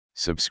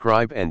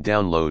Subscribe and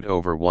download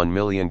over 1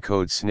 million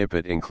code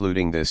snippet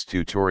including this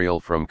tutorial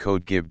from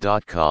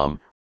codegive.com,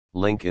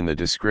 link in the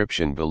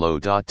description below.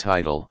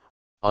 Title: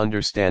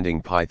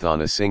 Understanding Python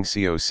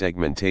Asyncio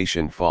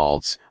Segmentation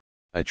Faults,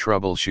 a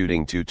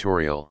troubleshooting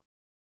tutorial.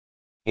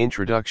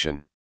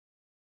 Introduction.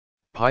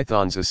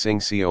 Python's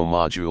asyncio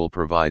module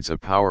provides a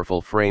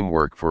powerful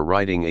framework for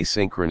writing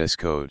asynchronous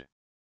code.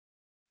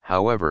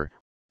 However,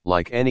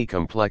 like any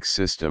complex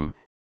system,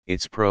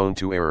 it's prone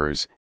to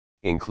errors,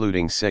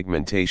 including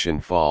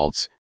segmentation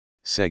faults,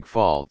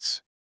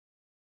 segfaults.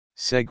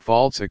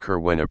 Segfaults occur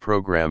when a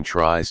program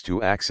tries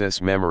to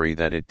access memory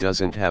that it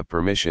doesn't have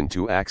permission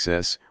to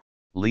access,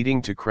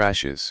 leading to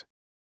crashes.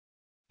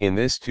 In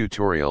this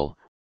tutorial,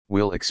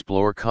 we'll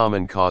explore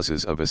common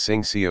causes of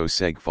asyncio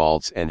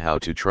segfaults and how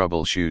to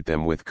troubleshoot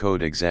them with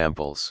code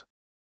examples.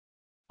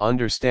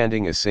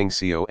 Understanding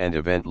asyncio and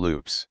event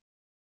loops.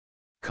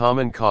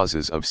 Common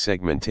causes of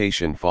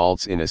segmentation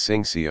faults in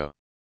asyncio.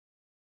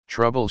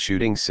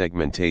 Troubleshooting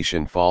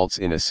segmentation faults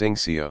in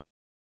asyncio.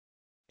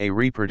 A.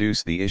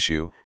 Reproduce the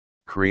issue.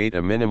 Create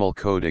a minimal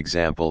code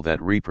example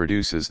that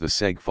reproduces the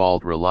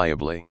segfault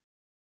reliably.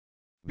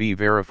 B.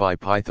 Verify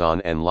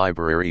Python and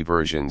library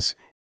versions.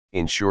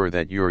 Ensure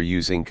that you're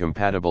using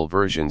compatible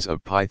versions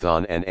of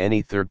Python and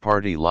any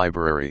third-party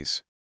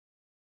libraries.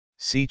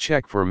 C.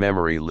 Check for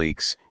memory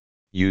leaks.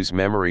 Use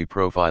memory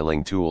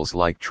profiling tools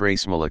like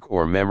tracemalloc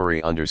or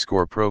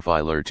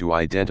memory_profiler to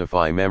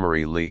identify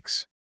memory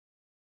leaks.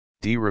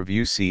 D.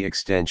 Review C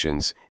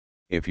extensions.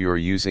 If you're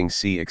using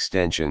C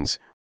extensions,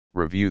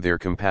 review their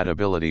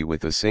compatibility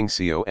with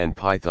asyncio and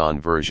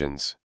Python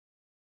versions.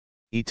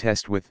 E.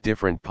 Test with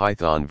different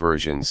Python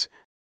versions.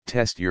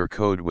 Test your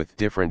code with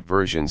different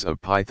versions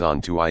of Python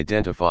to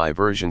identify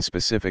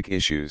version-specific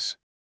issues.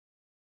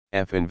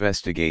 F.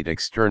 Investigate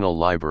external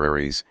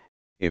libraries.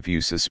 If you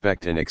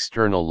suspect an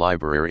external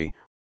library,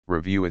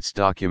 review its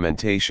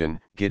documentation,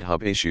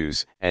 GitHub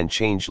issues, and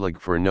changelog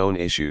for known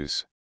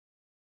issues.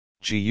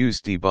 G. Use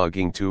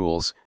debugging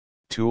tools.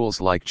 Tools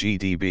like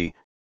GDB,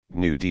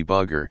 GNU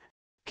Debugger,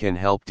 can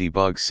help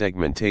debug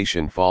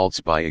segmentation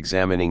faults by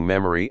examining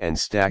memory and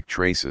stack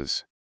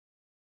traces.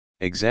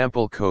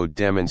 Example code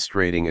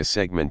demonstrating a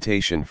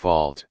segmentation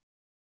fault.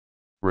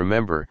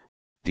 Remember,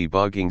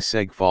 debugging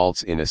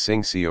segfaults in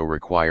asyncio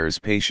requires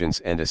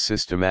patience and a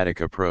systematic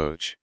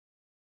approach.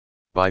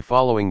 By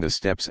following the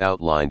steps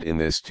outlined in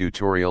this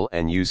tutorial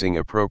and using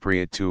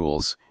appropriate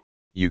tools,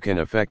 you can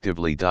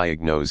effectively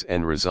diagnose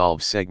and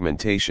resolve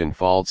segmentation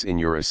faults in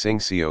your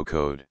asyncio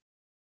code.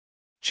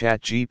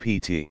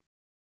 ChatGPT.